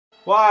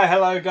Why,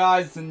 hello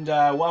guys, and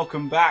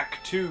welcome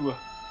back to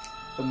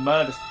the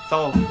Murder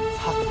Soul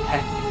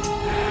Suspect.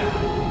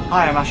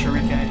 I am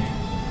AscHeReeKa,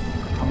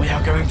 and we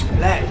are going to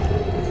play.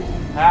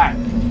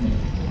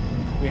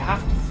 We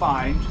have to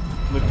find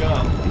the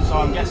girl, so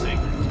I'm guessing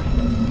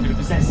I'm going to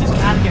possess this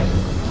cat again.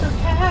 The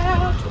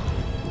cat!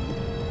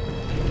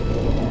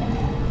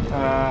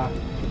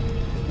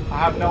 I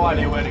have no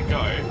idea where to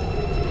go,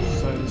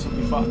 so this will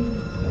be fun.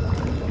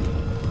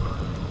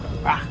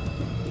 Ah!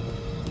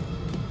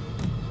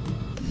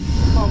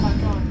 Oh my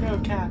god, no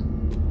cat.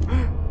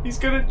 He's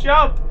gonna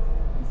jump!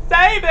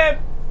 Save him!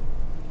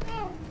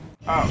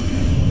 Oh.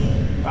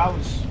 That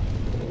was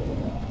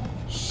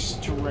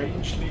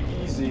strangely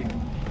easy.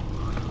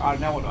 Alright,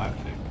 now what do I have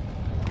to do?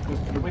 Look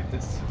for the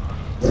witness.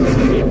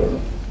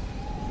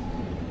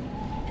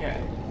 Okay,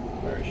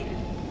 where is she?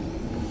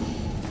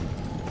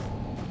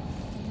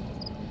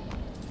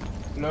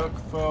 Look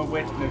for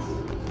witness.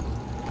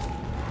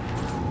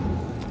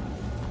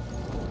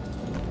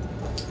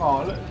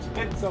 Oh, look,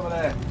 it's over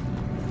there.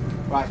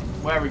 Right,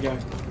 where are we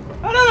going?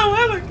 I don't know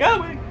where we're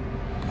going!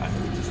 Right,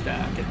 just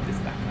get this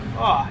back up.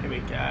 Oh, here we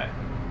go.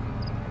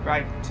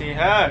 Right, to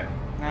her.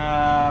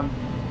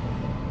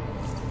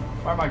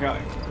 Where am I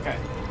going? Okay.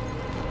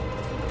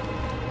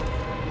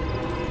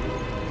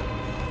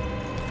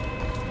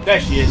 There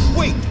she is.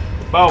 Wait!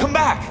 Boom. Come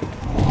back!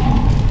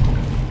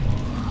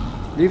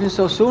 Leaving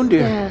so soon,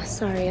 dear? Yeah,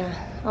 sorry.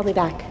 I'll be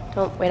back.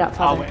 Don't wait up,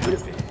 I'll Father.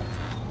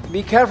 wait.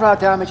 Be careful out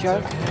there, my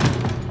child.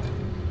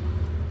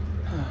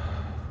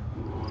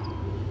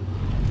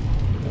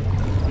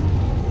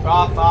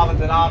 Our Father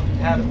that art in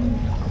heaven.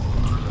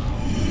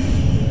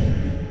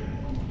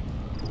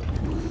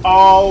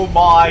 Oh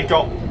my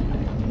god.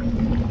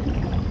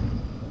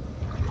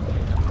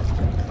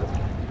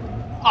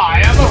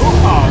 I am a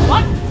hooper.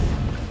 What?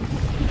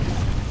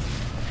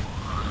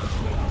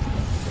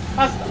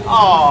 That's.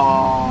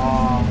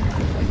 Oh.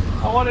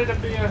 I wanted to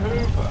be a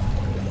hooper.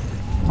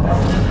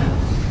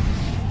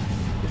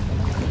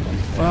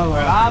 Well,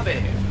 Where are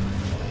they?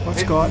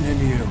 what's gotten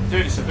into you?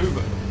 Dude, it's a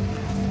hooper.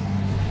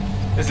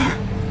 There's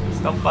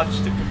not much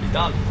that can be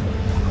done.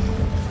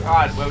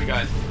 Alright, where are we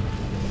going?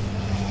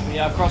 We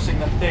are crossing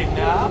the thing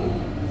now.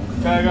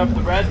 Going up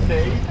the red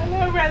thing.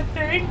 Hello, red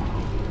thing.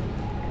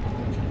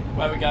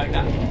 Where are we going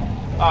now?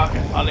 Oh,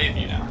 okay, I'll leave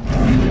you now.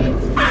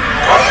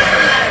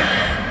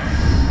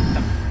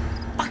 The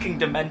fucking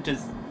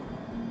dementors.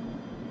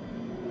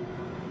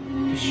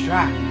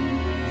 Distract.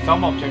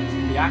 Some objects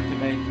can be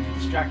activated to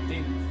distract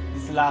demons.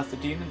 This allows the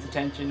demon's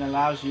attention and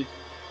allows you...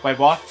 Wait,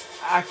 what?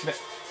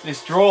 Activate.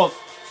 This draws.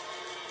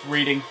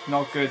 Reading,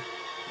 not good.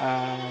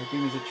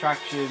 Demon's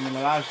attraction and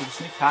allows you to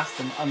sneak past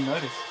them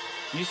unnoticed.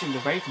 Using the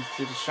ravens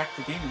to distract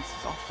the demons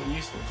is often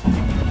useful.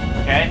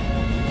 Okay.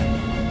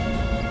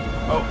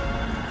 Oh,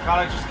 can't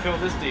I just kill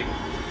this demon?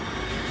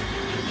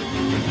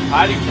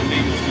 Hiding from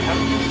demons can help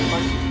you with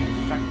closer to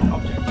distracting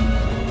objects.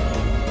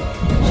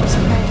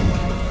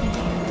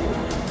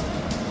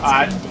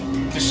 Alright,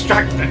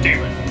 distract the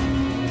demon.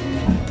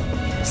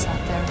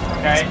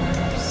 Okay.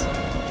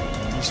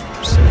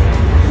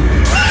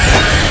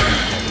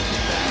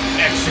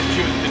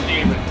 Execute the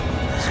demon.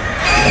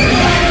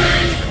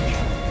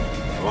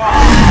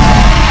 Wow.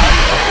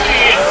 He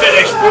is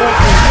finished.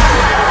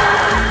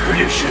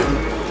 Finish him.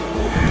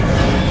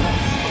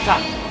 What's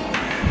that?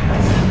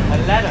 A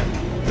letter.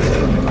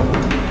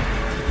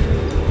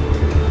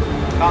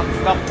 Can't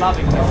stop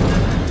loving them.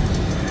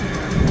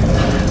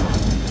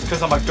 It's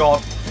because I'm a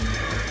god.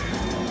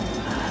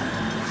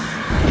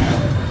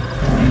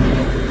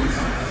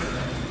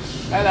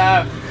 Hello.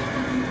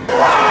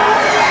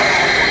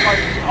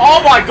 Oh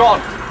my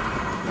god!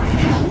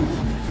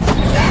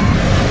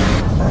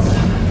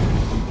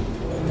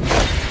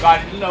 Right,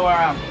 I didn't know where I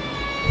am.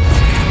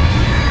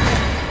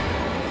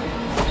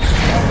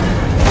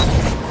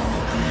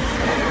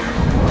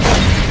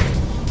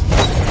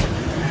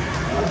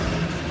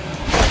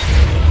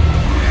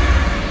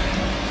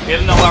 He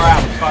didn't know where I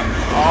am. Fuck.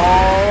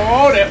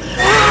 Oh, dear.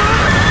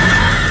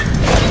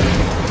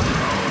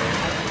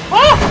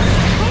 Oh!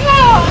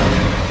 Oh!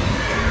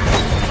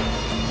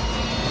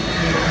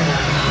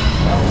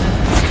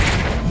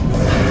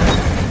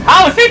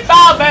 How has he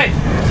found me?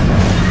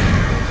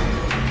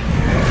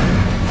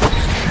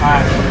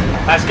 Alright,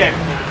 let's go.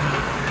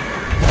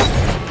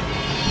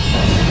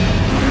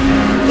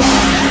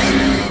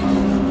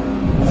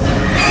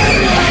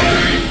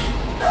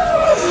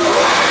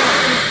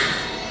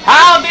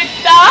 How did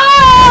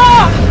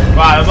that?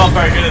 Right, I'm not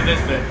very good at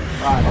this bit.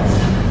 Right.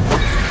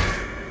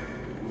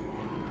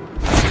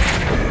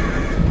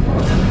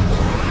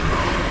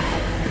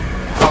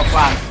 Oh,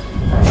 plan.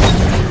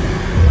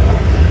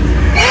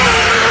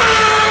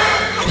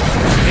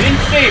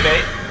 See me?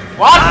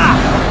 What?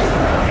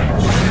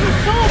 You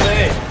saw me?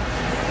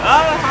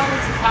 How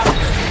is this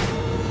happening?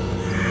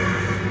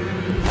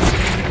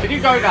 Did you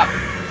go that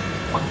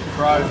fucking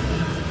crow?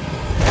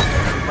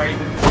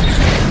 Raven.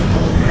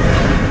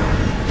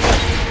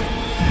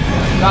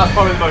 That was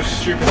probably the most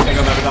stupid thing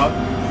I've ever done.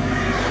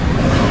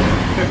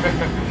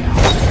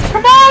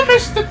 Come on,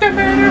 Mr.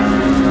 Demeter!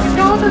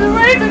 Go to the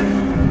Raven!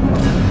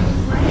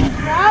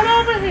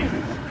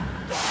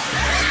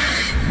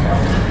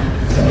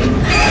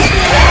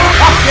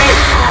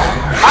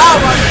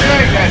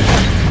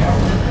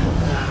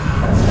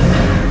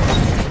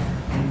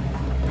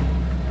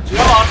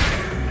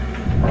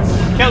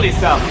 kill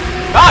yourself.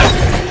 No!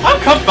 Oh,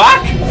 come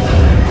back!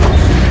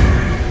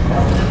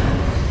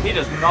 He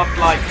does not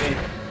like me.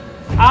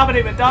 I haven't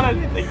even done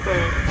anything to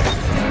him.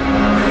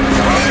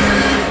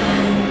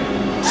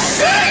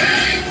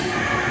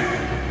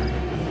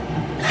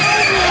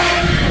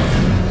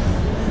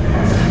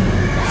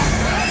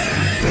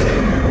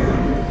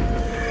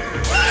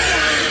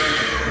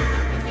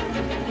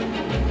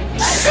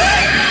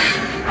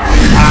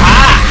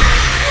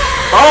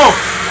 Oh!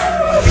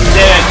 He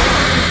did.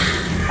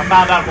 I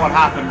found out what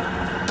happened.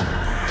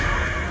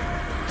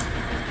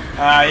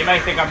 You may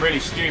think I'm really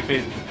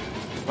stupid,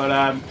 but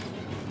I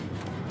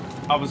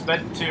was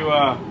meant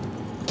to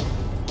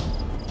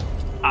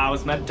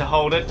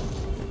hold it,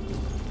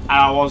 and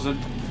I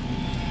wasn't.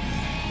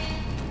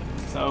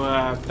 So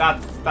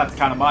that's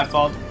kind of my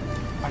fault.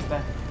 Right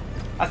there.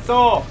 I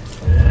saw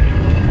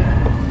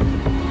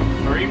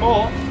 3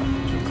 more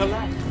to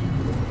collect.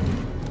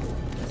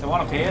 Is there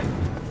one up here?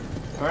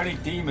 Are there any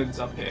demons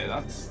up here?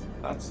 That's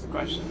the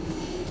question.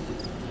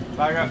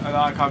 No,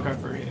 I can't go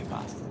through here,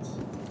 bastards.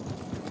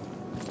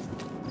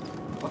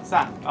 What's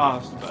that? Oh,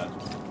 it's a bird.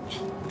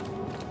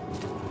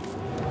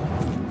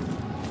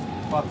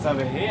 What's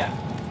over here?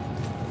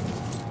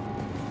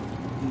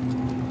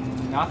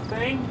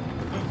 Nothing.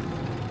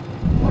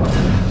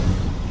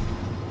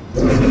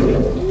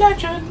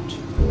 Legend.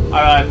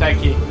 Alright,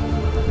 thank you.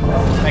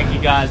 Thank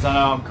you guys, I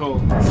know I'm cool.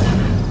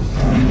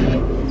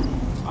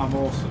 I'm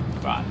awesome.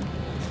 Right,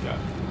 let's go.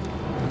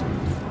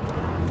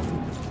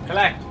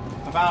 Collect.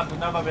 I found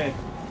another bit.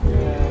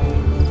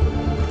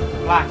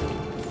 Black.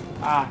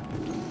 Ah.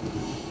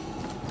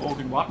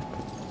 Organ what?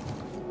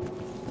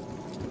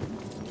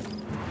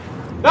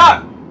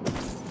 No!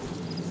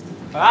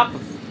 Well, that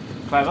was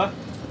clever.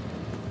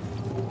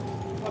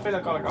 I feel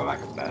I've got to go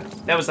back up there.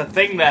 There was a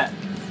thing there.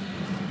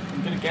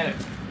 I'm gonna get it.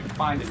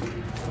 Find it.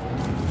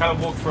 Gotta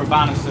walk through a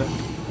banister.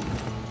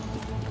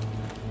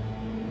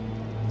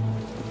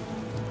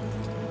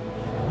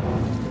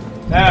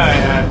 There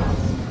we go.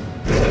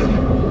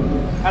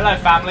 Hello,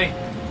 family.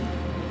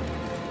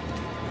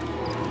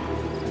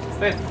 What's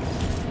this?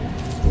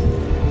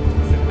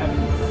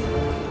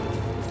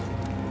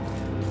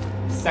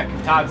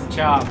 Second time's the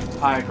charm.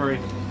 I agree.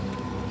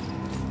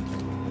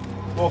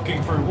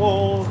 Walking through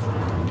walls.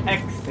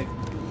 Exit.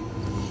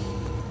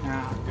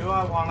 Now, do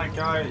I want to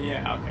go?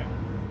 Yeah, okay.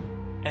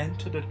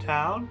 Enter the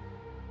town.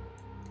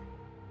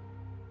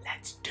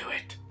 Let's do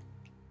it.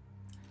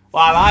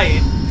 While I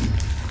eat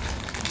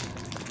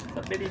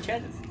the mini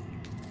cheddars.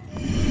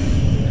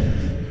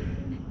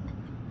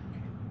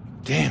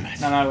 Damn it.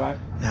 No, right?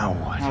 Now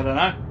what? I don't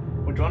know.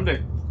 What do you want to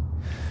do?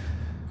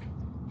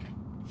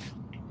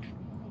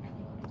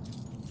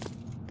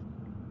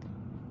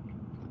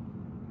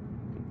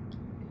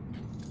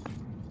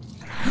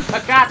 A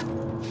cat!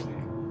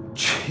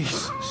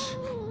 Jesus.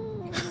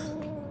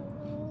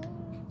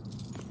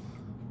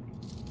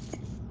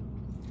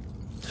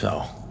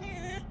 So,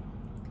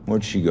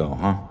 where'd she go,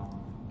 huh?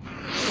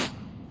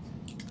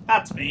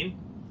 That's mean.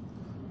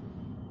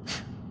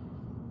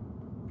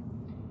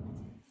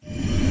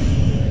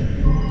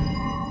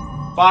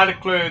 Find a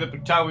clue that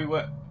would tell me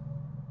where.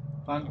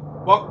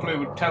 What clue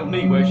would tell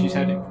me where she's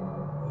heading?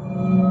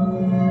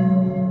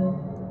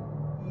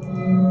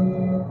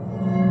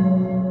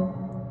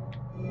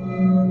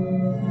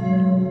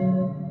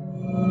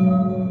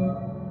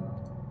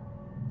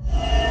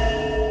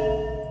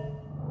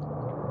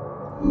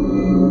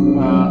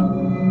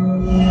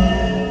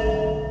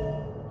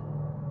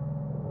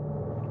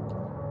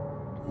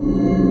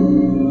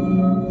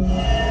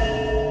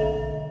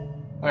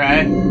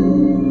 Okay.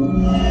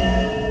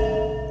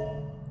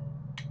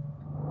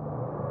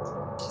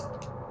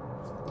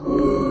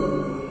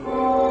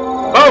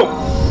 Oh!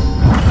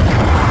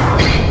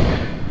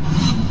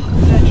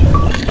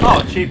 Oh,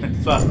 achievement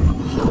as well.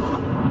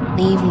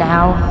 Leave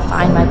now,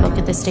 find my book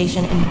at the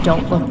station, and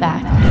don't look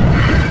back.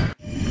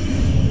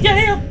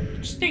 Yeah!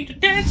 Just need to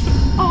dance with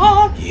my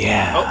heart.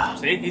 Yeah. Oh,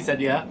 see? He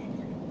said yeah.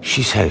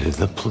 She's headed to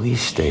the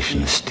police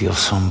station to steal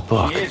some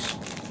book. She is.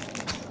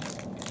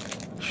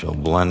 She'll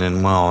blend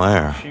in well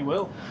there. She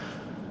will.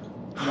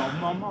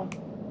 No.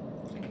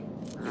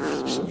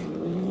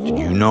 Did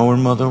you know her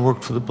mother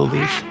worked for the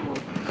police?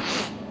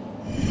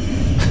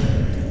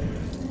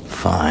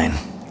 Fine.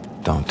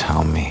 Don't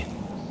tell me.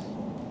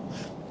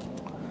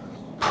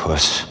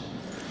 Puss.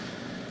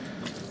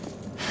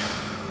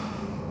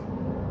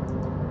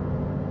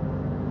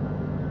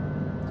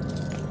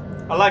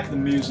 I like the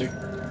music.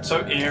 It's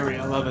so eerie,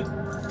 I love it.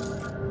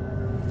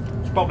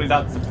 Probably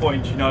that's the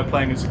point, you know,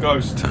 playing as a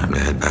ghost. Time to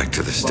head back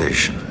to the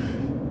station.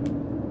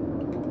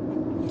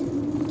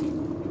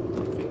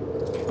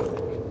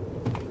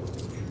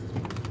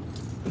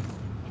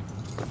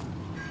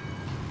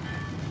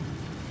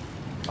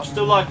 I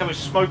still like how he's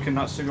smoking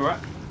that cigarette.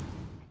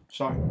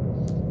 Sorry.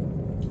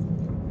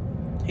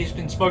 He's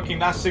been smoking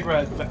that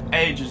cigarette for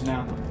ages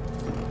now.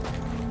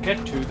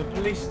 Get to the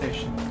police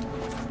station.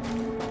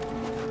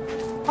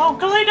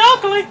 Uncle!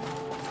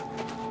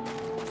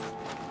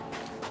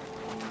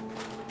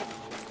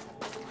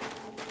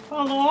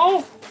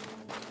 Hello?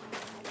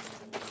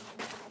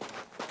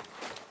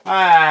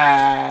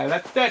 Ah,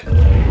 that's it.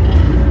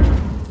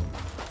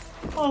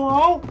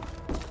 Hello?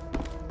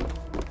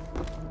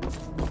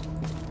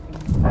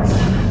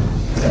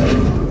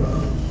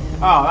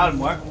 Oh, that didn't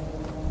work.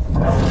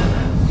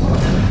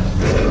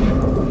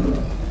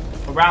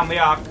 Around the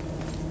arc.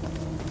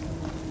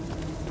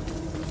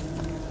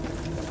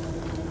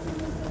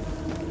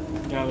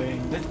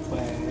 Going this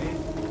way.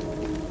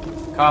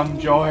 Come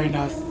join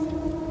us.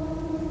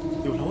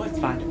 You'll always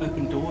find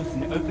open doors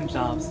and open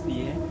jobs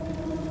here.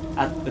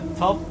 At the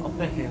top of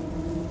the hill.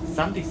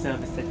 Sunday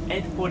service at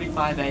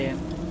 8:45 a.m.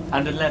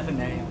 and 11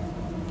 a.m.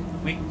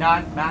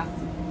 Weeknight mass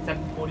at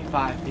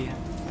 7:45 p.m.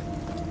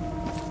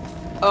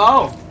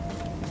 Oh!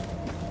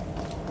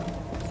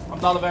 I'm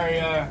not a very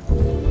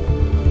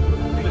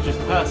religious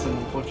person,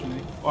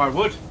 unfortunately. Or I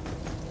would.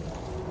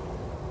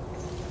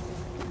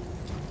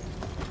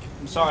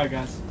 I'm sorry,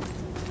 guys.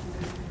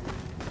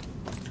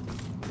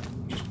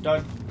 Just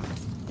don't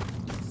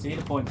see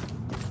the point.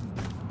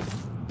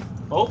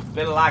 Oh,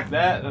 bit of lag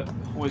there. That's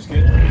always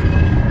good.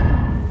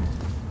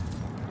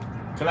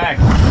 Collect.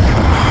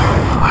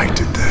 I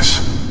did this.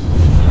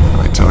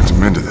 I talked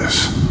him into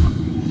this.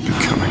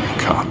 Becoming a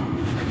cop.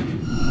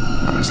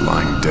 I was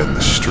lying dead in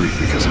the street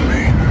because of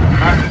me.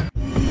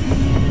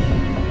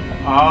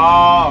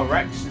 Ah,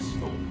 Rex's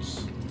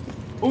thoughts.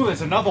 Oh,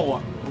 there's another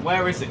one.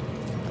 Where is it?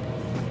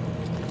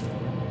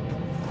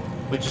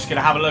 We're just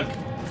gonna have a look.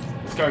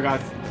 Let's go,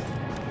 guys.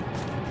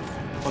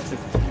 What's this?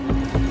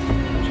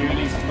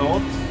 Julie's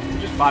thoughts?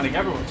 We're just finding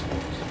everyone's thoughts.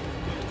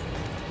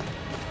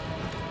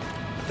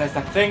 There's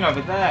that thing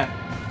over there.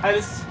 Hey,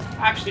 this is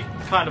actually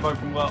kind of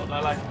open world. I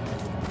like it.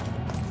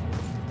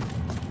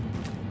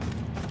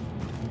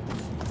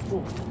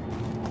 Ooh.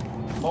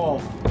 More.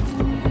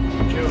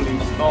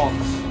 Julie's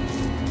thoughts.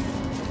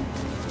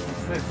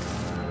 What's this?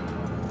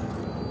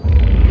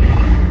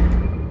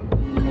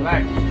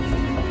 Collect.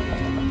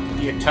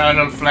 The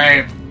eternal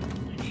flame.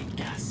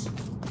 Yes.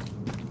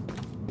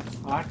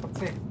 Alright,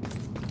 what's it?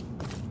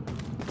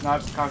 No, I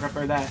can't go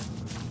through there. I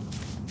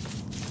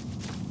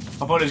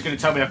thought it was going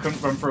to tell me I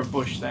couldn't run through a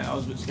bush then. I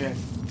was a bit scared.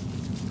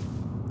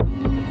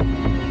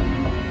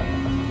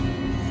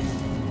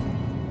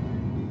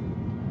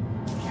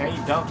 K.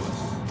 Douglas.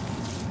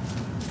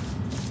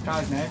 This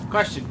guy's name.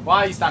 Question.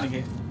 Why are you standing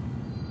here?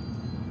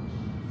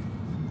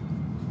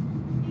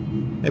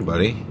 Hey,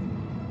 buddy.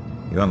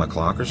 You on the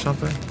clock or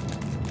something?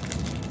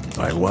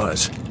 I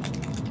was.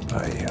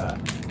 I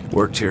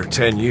worked here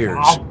 10 years.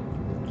 Ow.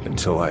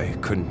 Until I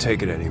couldn't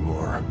take it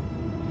anymore.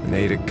 And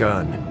ate a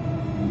gun.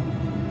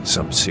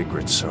 Some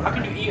secrets How are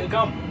can you eat a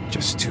gum?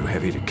 just too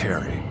heavy to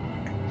carry.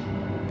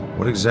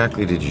 What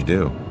exactly did you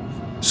do?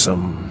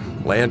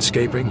 Some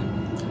landscaping,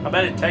 I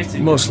bet it tasted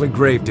good. mostly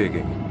grave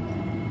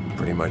digging.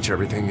 Pretty much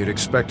everything you'd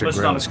expect a But it's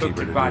not a cooked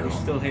groundskeeper it right. to He's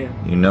do. still here.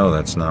 You know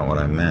that's not what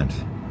I meant.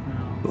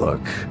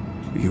 Look,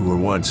 you were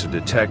once a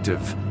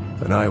detective,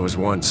 and I was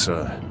once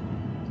a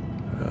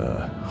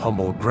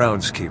humble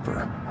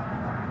groundskeeper.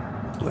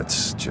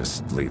 Let's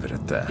just leave it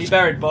at that. He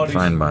buried bodies.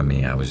 Fine by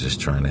me, I was just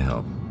trying to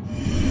help.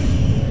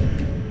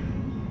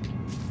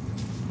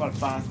 What a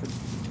bastard.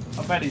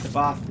 I bet he's a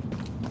bastard.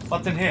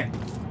 What's in here?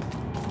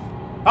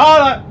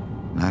 Oh,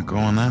 no! Not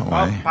going that Oh,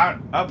 way.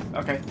 oh,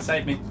 okay.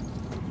 Save me.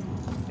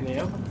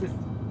 Hello? What's this?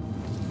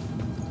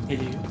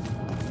 Hello?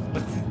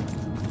 What's this?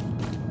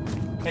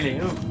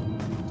 Hello?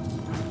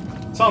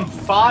 It's on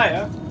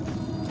fire?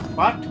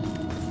 What?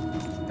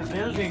 The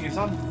building is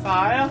on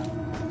fire?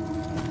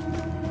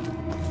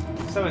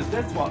 So is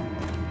this one.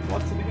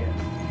 What's in here?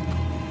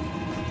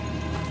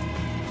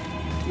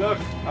 Look,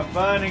 a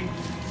burning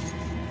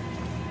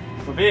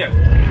reveal.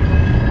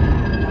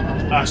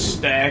 A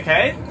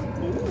staircase?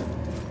 Ooh.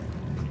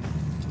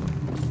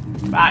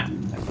 Right,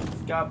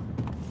 let's go.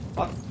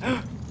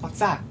 What's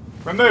that?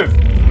 Remove!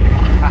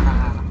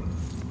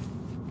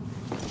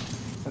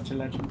 Such a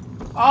legend.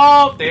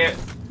 Oh dear.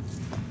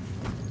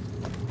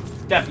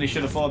 Definitely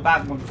should have thought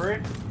that one through.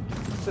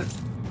 What's this?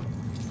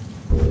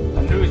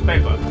 A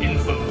newspaper.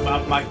 Info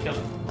about my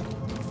killer.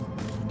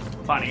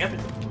 Finding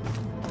evidence.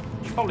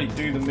 Should probably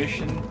do the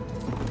mission.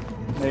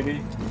 Maybe.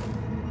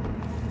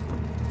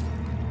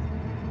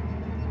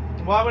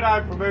 Why would I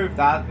remove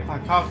that if I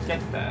can't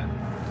get there?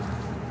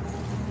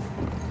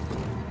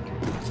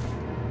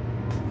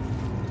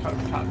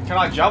 Can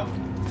I jump?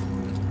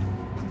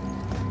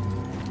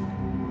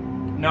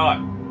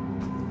 No.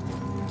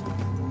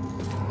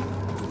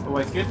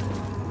 Always good.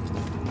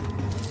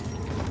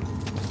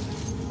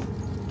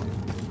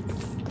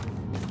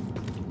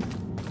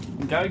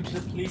 I'm going to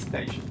the police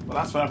station. Well,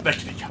 that's where I'm meant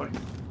to be going.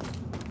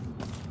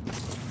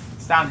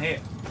 It's down here.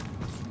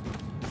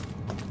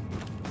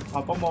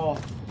 I'll have one more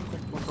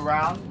quick look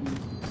around.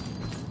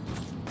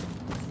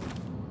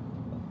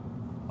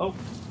 Oh,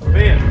 over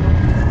here.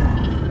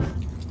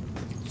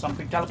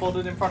 Something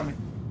teleported in front of me.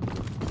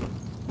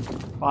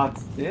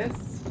 What's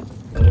this?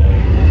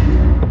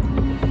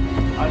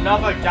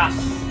 Another gas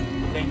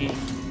thingy.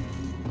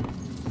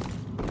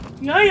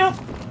 Yeah.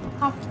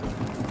 Oh.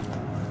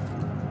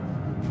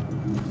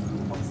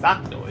 What's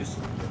that noise?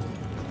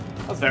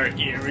 That's very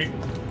eerie.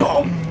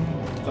 Boom!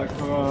 It's like,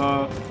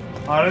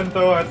 I didn't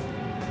do it.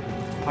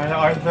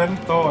 I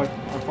didn't do it.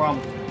 I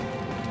promise.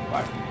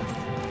 Right.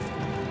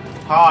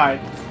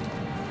 Hide.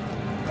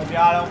 Maybe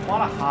I don't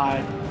want to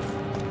hide.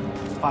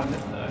 Find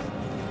this though.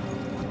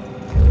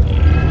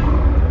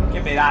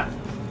 Give me that.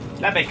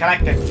 Let me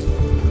collect it.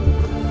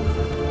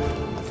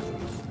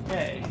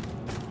 Okay.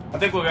 I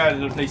think we'll go to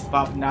the police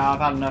department now. I've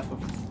had enough of...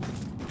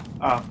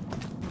 Oh.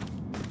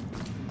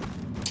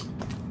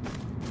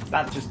 Is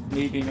that just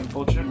me being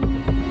unfortunate?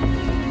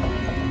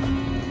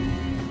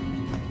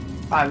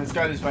 Alright, let's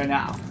go this way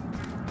now.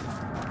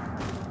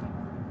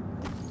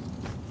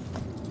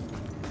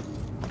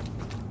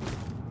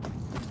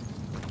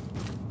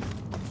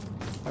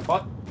 Wait,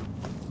 what?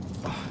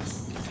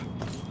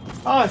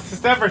 Oh, it's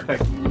just everything.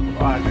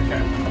 Right,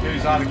 okay.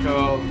 News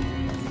article.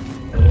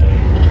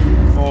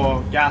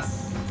 More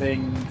gas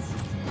things.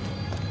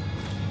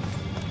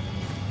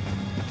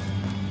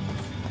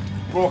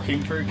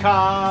 Walking through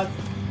cars.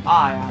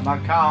 I am a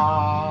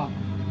car.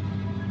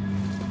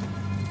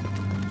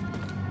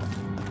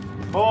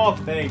 More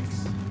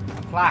things.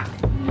 A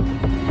plaque.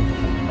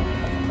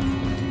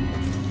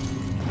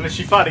 Well, is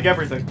she finding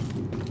everything?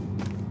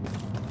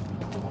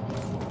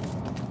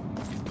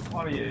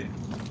 What are you?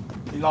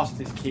 He lost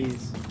his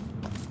keys.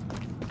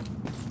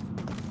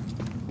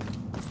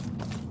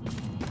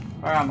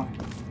 Where am I?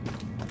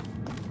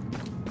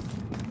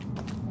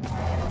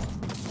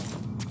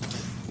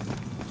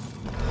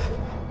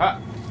 Ah.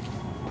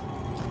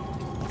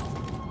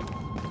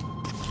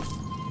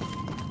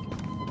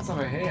 What's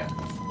over here?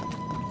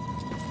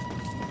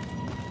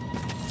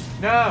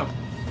 No!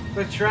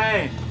 The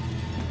train!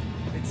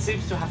 It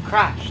seems to have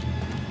crashed.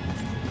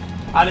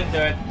 I didn't do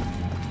it.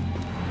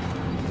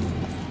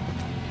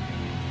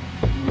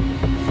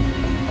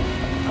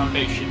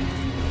 Foundation.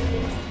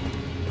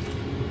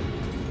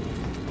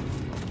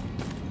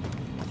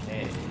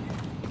 Okay.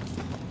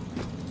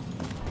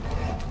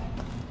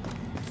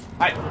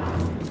 Right.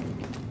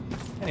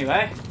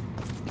 Anyway.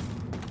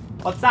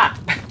 What's that?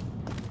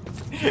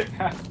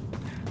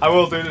 I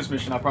will do this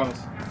mission, I promise.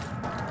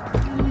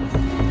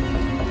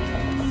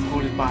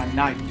 Escorted by a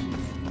knight.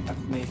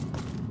 That's me.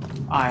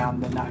 I am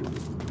the knight.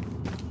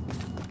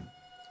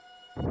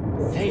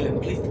 Salem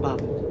Police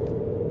Department.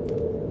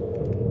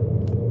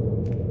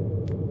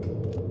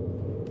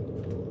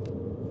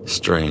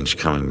 Strange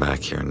coming back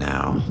here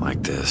now,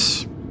 like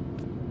this.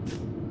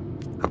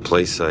 A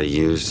place I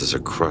used as a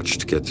crutch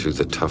to get through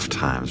the tough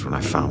times when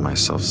I found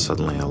myself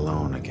suddenly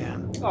alone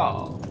again.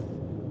 Oh.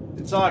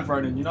 Inside,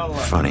 Ronan, you're not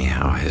alone. Funny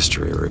how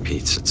history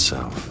repeats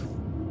itself.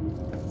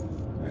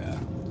 Yeah.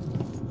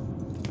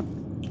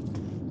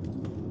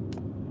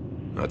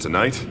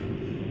 Tonight?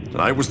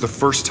 Tonight was the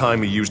first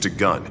time he used a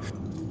gun.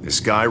 This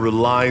guy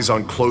relies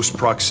on close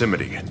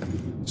proximity.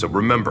 So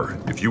remember,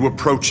 if you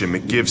approach him,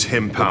 it gives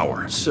him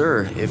power.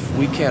 Sir, if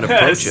we can't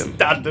approach him,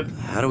 Standard.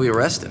 how do we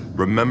arrest him?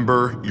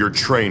 Remember your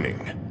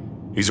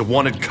training. He's a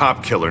wanted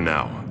cop killer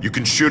now. You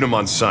can shoot him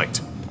on sight.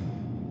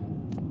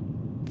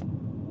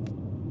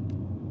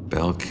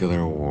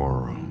 Bellkiller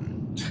War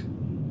Room.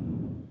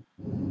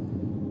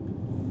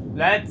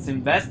 Let's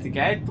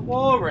investigate the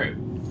war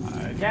room.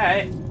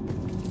 Okay.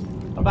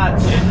 How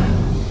about you?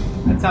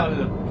 Let's have a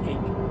little peek.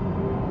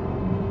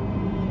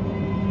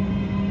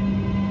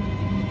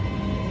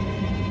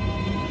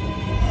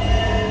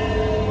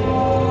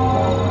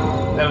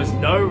 There was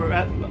no...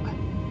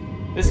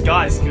 This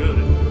guy's good.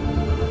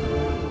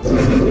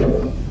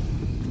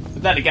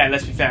 But then again,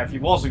 let's be fair, if he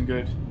wasn't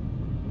good,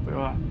 we're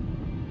alright.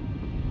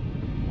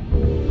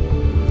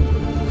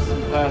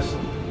 Person.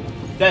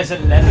 There's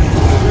 11.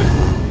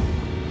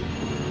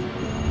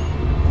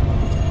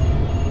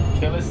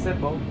 Killer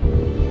symbol.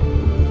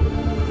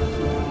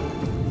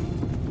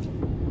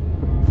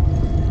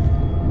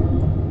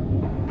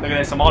 Look at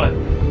this, I'm on it.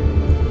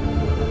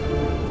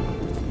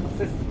 What's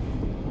this?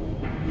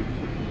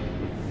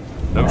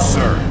 No,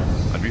 sir.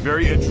 I'd be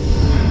very interested.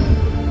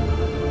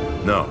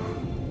 No.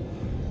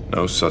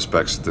 No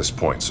suspects at this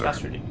point, sir.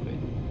 That's ridiculous.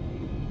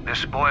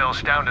 This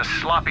boils down to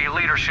sloppy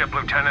leadership,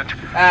 Lieutenant.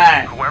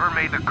 Hey. Whoever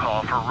made the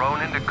call for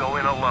Ronan to go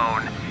in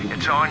alone,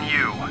 it's on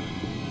you.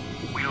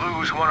 We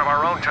lose one of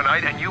our own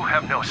tonight, and you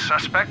have no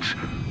suspects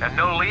and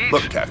no leads?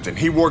 Look, Captain,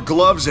 he wore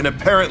gloves and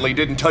apparently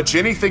didn't touch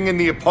anything in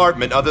the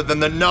apartment other than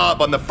the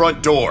knob on the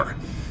front door.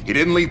 He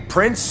didn't leave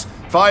prints,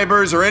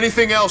 fibers, or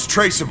anything else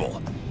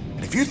traceable.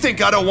 And if you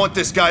think I don't want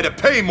this guy to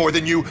pay more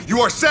than you, you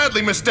are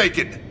sadly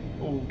mistaken.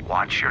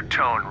 Watch your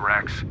tone,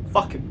 Rex.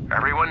 Fucking.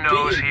 Everyone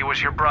knows he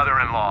was your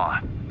brother-in-law,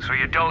 so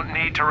you don't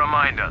need to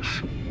remind us.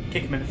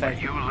 Kick him in the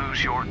face. You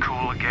lose your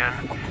cool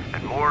again,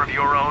 and more of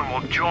your own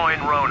will join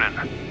Ronan.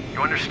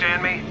 You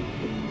understand me?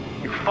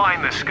 You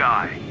find this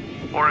guy,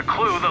 or a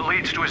clue that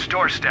leads to his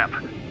doorstep.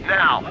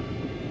 Now!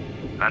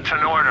 That's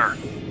an order.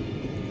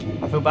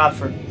 I feel bad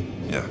for him.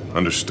 Yeah,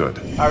 understood.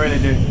 I really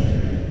do.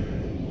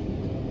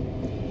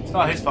 It's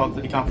not his fault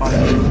that he can't find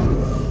him.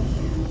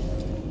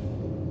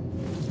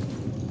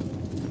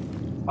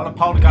 I'll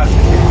apologize.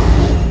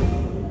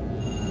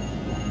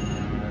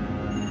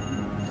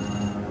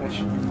 There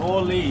should be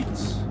more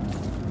leads.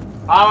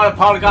 I will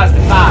apologize to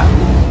that.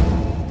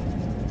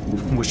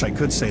 Wish I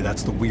could say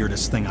that's the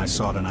weirdest thing I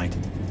saw tonight.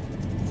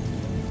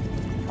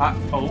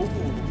 Oh.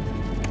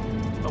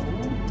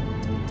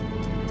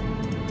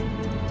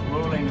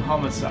 Ruling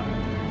homicide.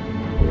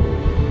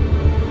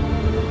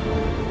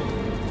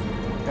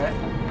 Okay.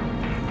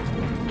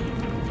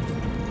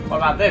 What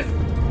about this?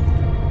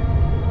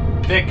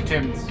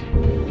 Victims.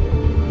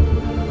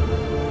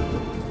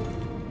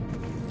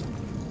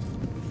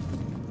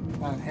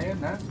 Down here,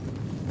 no?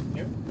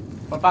 Nope.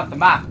 What about the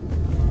map?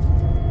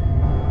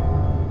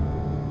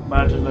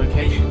 Murder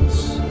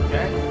locations.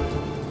 Okay.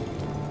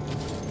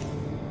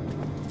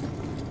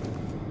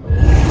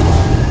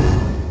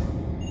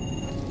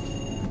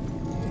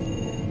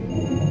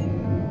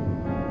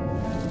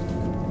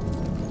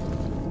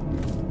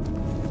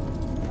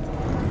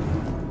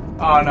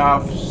 Oh no,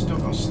 I've still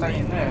got to stay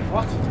in there.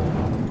 What?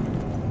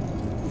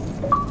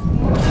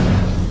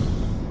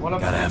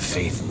 What Gotta have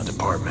faith in the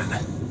department.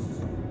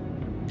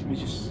 Let me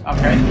just...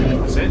 Okay,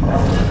 that's it.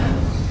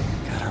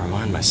 Gotta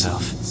remind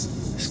myself.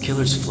 This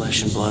killer's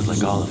flesh and blood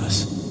like all of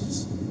us.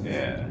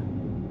 Yeah.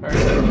 Very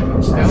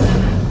good. Still,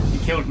 he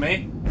killed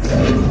me.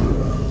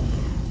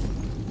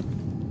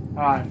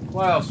 Alright,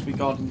 what else we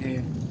got in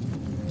here?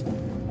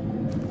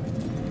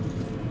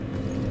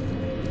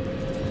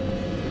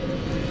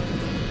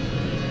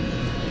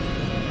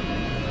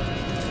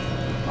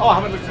 Oh, I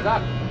haven't looked at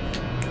that.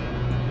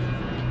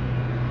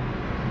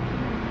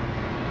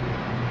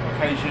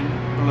 Occasion,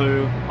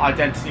 blue,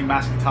 identity,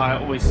 mask, attire,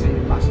 always see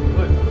mask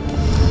blue.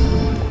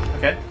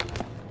 Okay.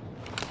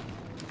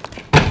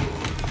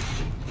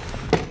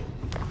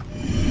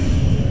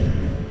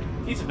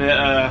 He's a bit,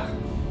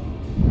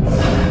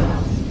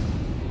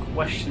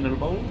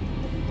 questionable.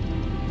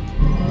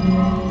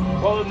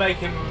 What would make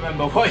him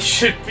remember what he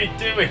should be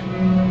doing?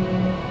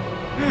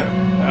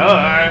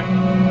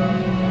 Hello.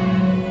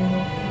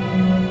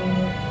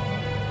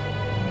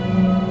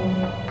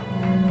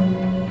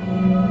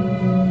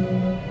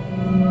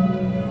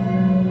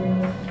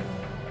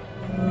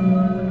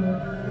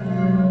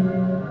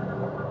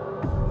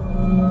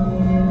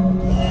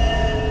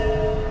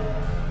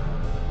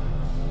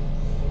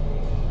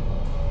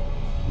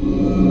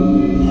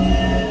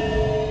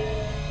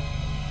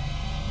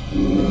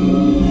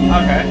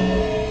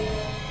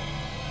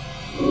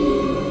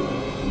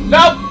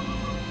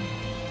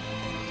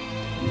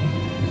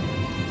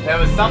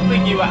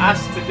 Something you were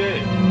asked to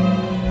do.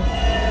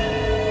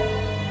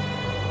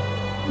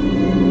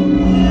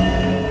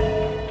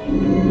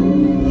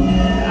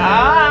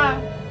 Ah!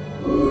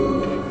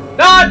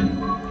 No!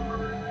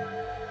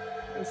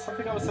 There's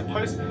something I was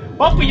supposed to...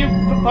 What were you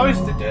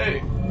supposed to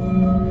do?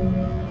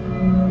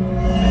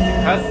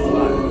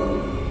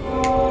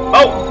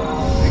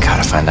 Oh! We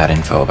gotta find that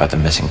info about the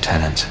missing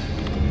tenant.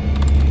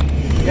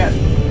 Yes.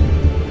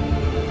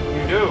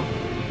 You do.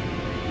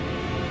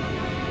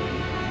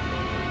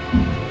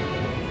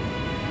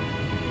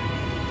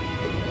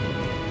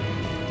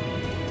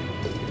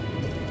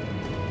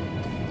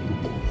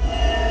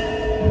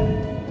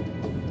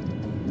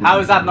 How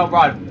is that not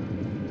right?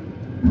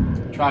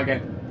 Try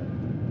again.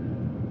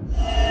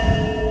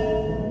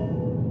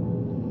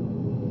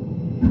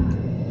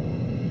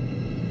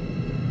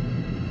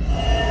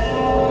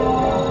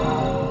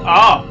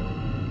 Ah!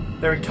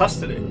 They're in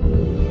custody.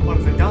 What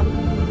have they done?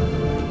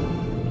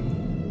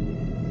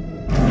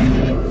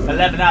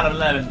 11 out of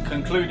 11.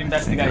 Conclude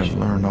investigation. I think I've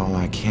learned all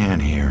I can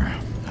here.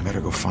 I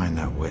better go find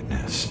that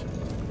witness.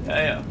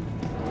 Yeah.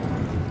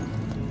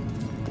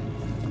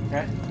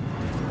 Okay.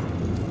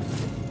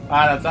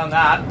 Alright, I've done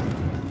that.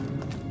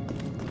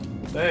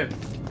 Boom.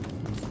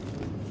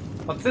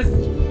 What's this?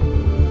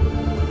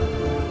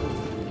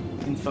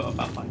 Info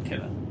about my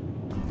killer.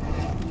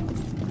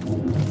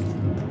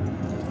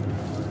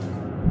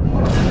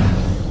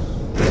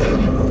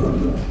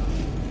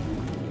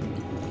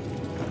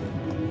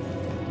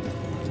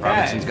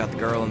 Robinson's got the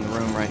girl in the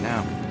room right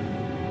now.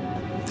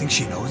 Think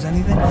she knows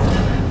anything?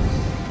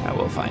 I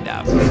will find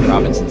out.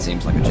 Robinson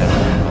seems like a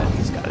gentleman, but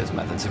he's got his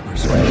methods of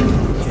persuasion.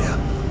 Yeah,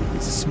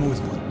 it's a smooth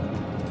one.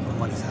 When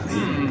money's out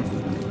here.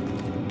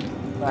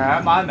 Where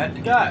am I meant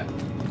to go?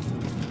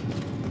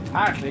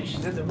 Apparently,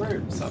 she's in the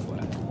room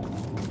somewhere.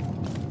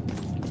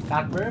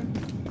 That room?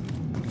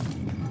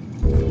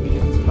 We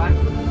get this blank.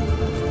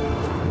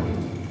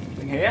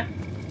 Thing here?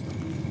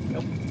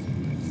 Nope.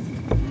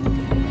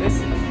 This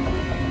is.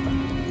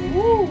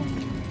 Woo!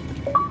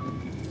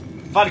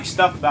 Funny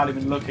stuff without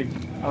even looking.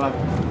 I love it.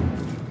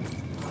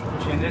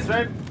 She in this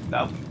room?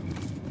 Nope.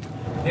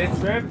 This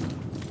room?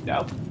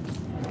 Nope.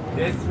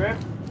 This room?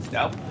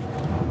 Nope.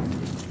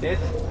 This?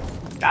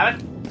 Got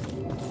it?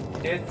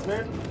 This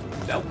room?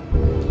 Nope.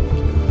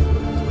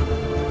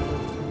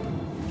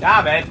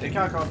 Damn it! They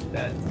can't go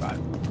upstairs. Right.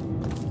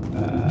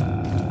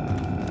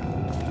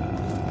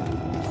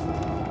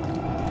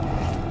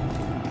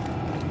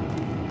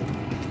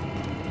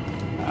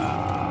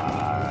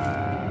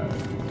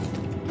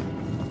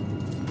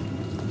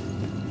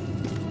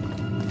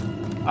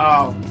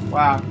 Oh,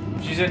 wow.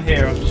 She's in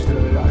here. I'm just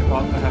gonna be like,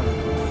 what the hell?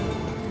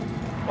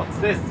 What's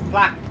this?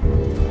 Black.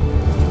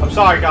 I'm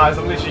sorry, guys.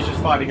 I'm literally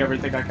just finding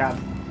everything I can.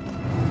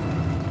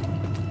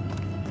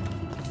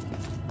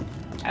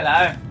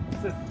 Hello.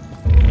 What's this?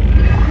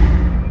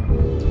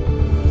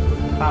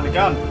 Found a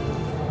gun.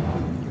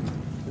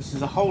 This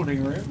is a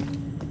holding room.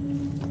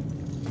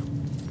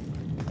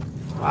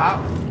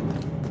 Wow.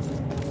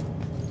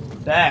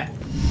 There.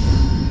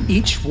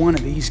 Each one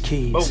of these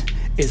keys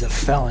is a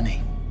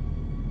felony.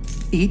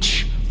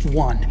 Each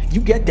one.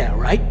 You get that,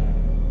 right?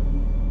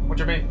 What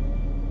do you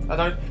mean? I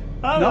don't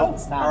No?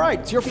 understand. All right,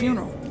 it's your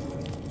funeral.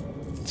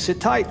 Sit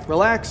tight,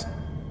 relax.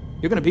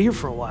 You're gonna be here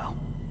for a while.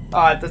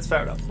 Alright, that's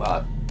fair enough.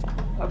 But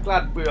I'm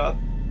glad we are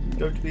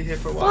going to be here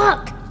for a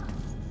while. Fuck!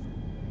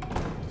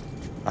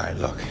 Alright,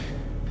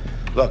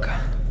 look,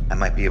 I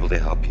might be able to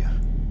help you.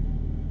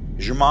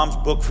 Is your mom's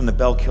book from the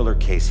Bell Killer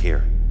case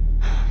here?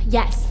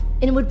 Yes,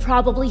 and it would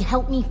probably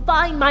help me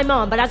find my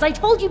mom, but as I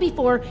told you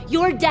before,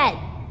 you're dead.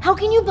 How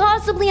can you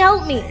possibly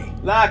help me?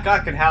 Like, I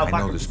can help. I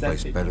know this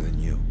place better than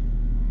you.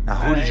 Now,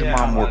 who does your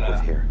mom work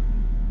with here?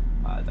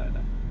 I don't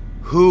know.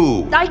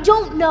 Who? I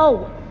don't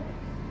know.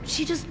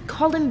 She just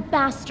called him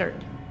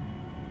bastard.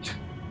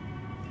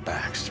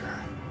 Baxter.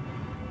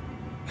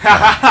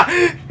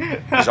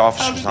 His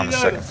officer's on the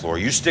second floor.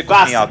 You stick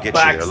with me, I'll get you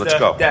there. Let's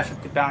go.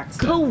 Definitely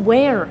Baxter. Go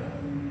where?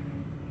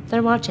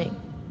 They're watching.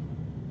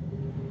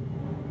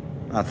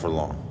 Not for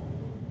long.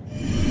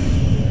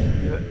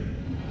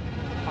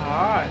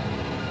 Alright.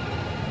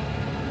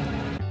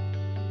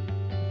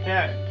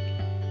 Okay.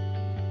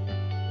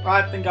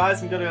 Right then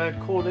guys, I'm gonna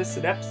call this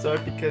an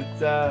episode because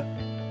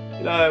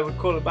you know, we've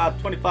called about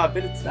 25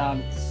 minutes now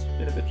and it's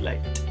been a bit late.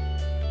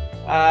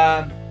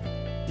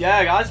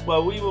 Yeah guys,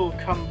 well we will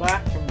come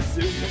back and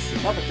resume this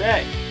another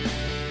day.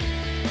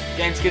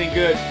 Game's getting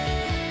good.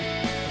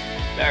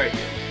 Very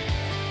good.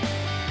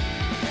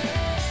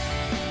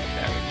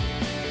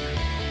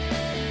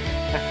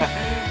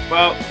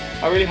 Well,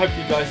 I really hope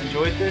you guys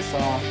enjoyed this.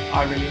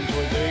 I really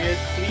enjoyed doing it.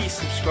 Please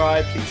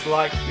subscribe, please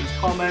like, please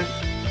comment.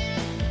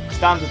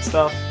 Standard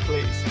stuff,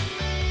 please.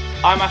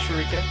 I'm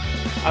AscHeReeKa,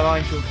 and I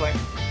enjoy playing.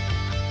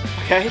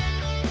 Okay?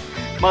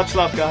 Much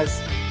love,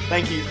 guys.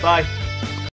 Thank you. Bye.